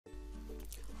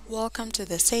Welcome to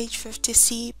the Sage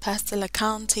 50C Pastel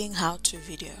Accounting how-to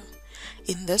video.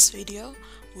 In this video,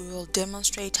 we will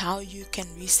demonstrate how you can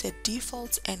reset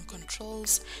defaults and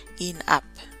controls in app.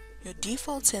 Your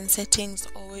defaults and settings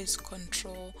always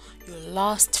control your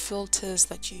last filters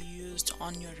that you used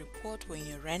on your report when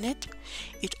you ran it.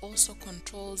 It also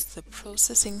controls the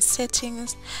processing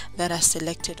settings that are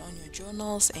selected on your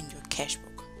journals and your Cashbook.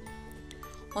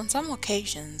 On some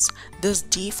occasions, these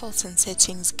defaults and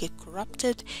settings get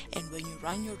corrupted, and when you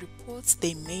run your reports,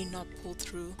 they may not pull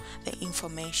through the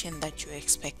information that you're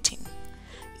expecting.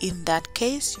 In that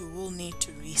case, you will need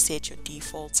to reset your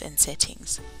defaults and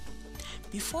settings.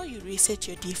 Before you reset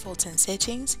your defaults and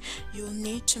settings, you'll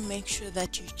need to make sure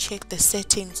that you check the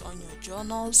settings on your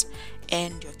journals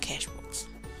and your Cashbooks.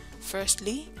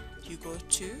 Firstly, you go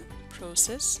to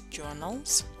Process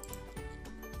Journals.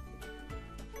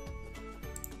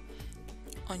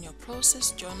 On your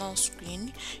process journal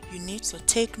screen, you need to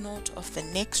take note of the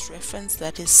next reference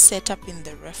that is set up in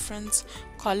the reference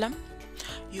column.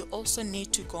 You also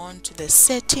need to go on to the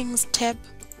settings tab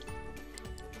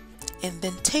and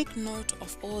then take note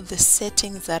of all the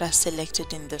settings that are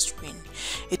selected in the screen.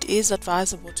 It is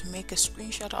advisable to make a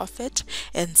screenshot of it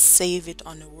and save it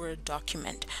on a Word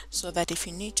document so that if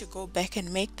you need to go back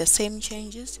and make the same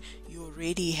changes, you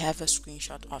already have a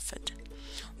screenshot of it.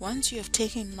 Once you have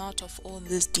taken note of all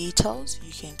these details,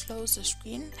 you can close the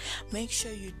screen. Make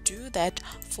sure you do that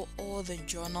for all the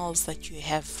journals that you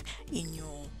have in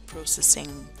your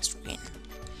processing screen.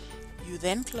 You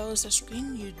then close the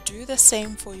screen. You do the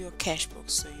same for your Cashbook.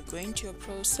 So you go into your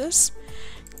process,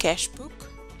 Cashbook,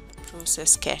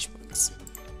 process Cashbooks.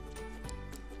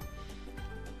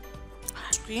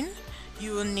 Screen.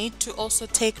 You will need to also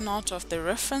take note of the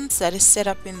reference that is set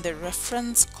up in the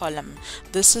reference column.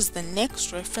 This is the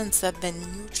next reference that the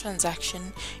new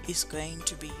transaction is going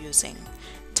to be using.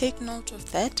 Take note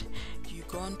of that. You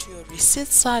go onto your receipt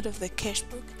side of the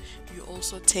Cashbook. You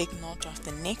also take note of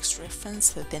the next reference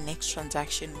that the next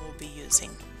transaction will be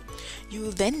using. You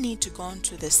will then need to go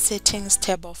onto the settings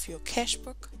tab of your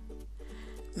Cashbook.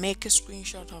 Make a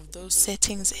screenshot of those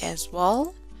settings as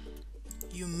well.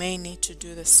 You may need to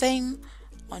do the same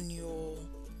on your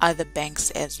other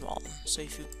banks as well. So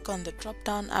if you click on the drop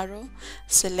down arrow,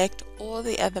 select all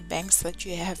the other banks that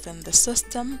you have in the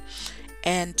system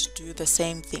and do the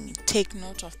same thing. Take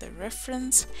note of the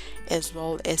reference as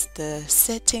well as the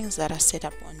settings that are set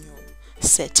up on your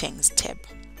settings tab.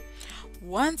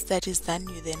 Once that is done,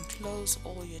 you then close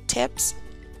all your tabs.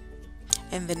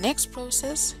 In the next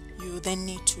process, you then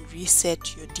need to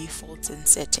reset your defaults and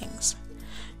settings.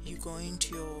 You go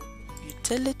into your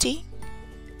utility,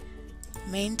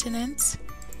 maintenance,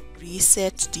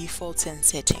 reset defaults and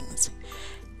settings.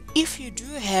 If you do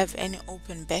have any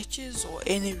open batches or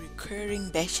any recurring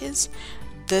batches,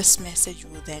 this message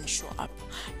will then show up.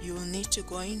 You will need to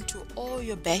go into all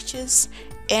your batches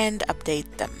and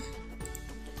update them.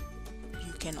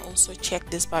 You can also check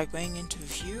this by going into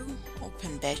view,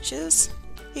 open batches.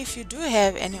 If you do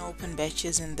have any open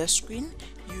batches in this screen,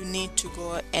 you need to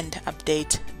go and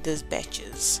update these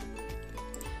batches.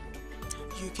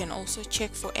 You can also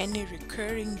check for any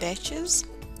recurring batches.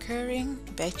 Recurring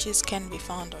batches can be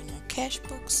found on your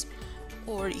Cashbooks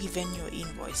or even your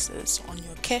invoices. On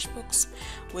your Cashbooks,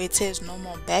 where it says no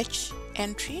more batch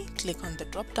entry, click on the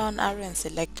drop down arrow and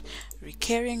select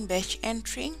recurring batch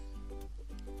entry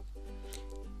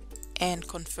and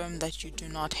confirm that you do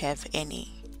not have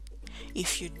any.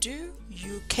 If you do,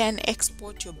 you can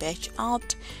export your batch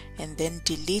out and then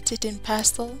delete it in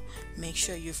Pastel. Make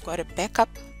sure you've got a backup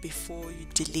before you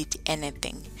delete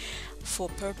anything. For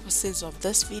purposes of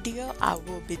this video, I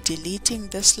will be deleting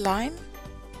this line.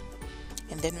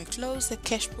 And then we close the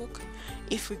Cashbook.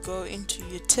 If we go into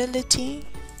utility,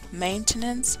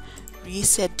 maintenance,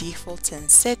 reset defaults and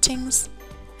settings,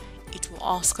 it will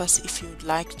ask us if you'd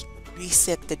like to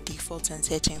reset the defaults and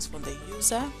settings for the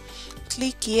user.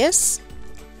 Click yes,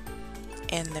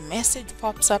 and the message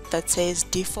pops up that says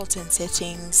defaults and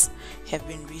settings have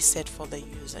been reset for the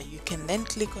user. You can then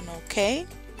click on OK,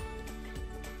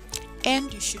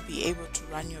 and you should be able to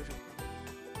run your report.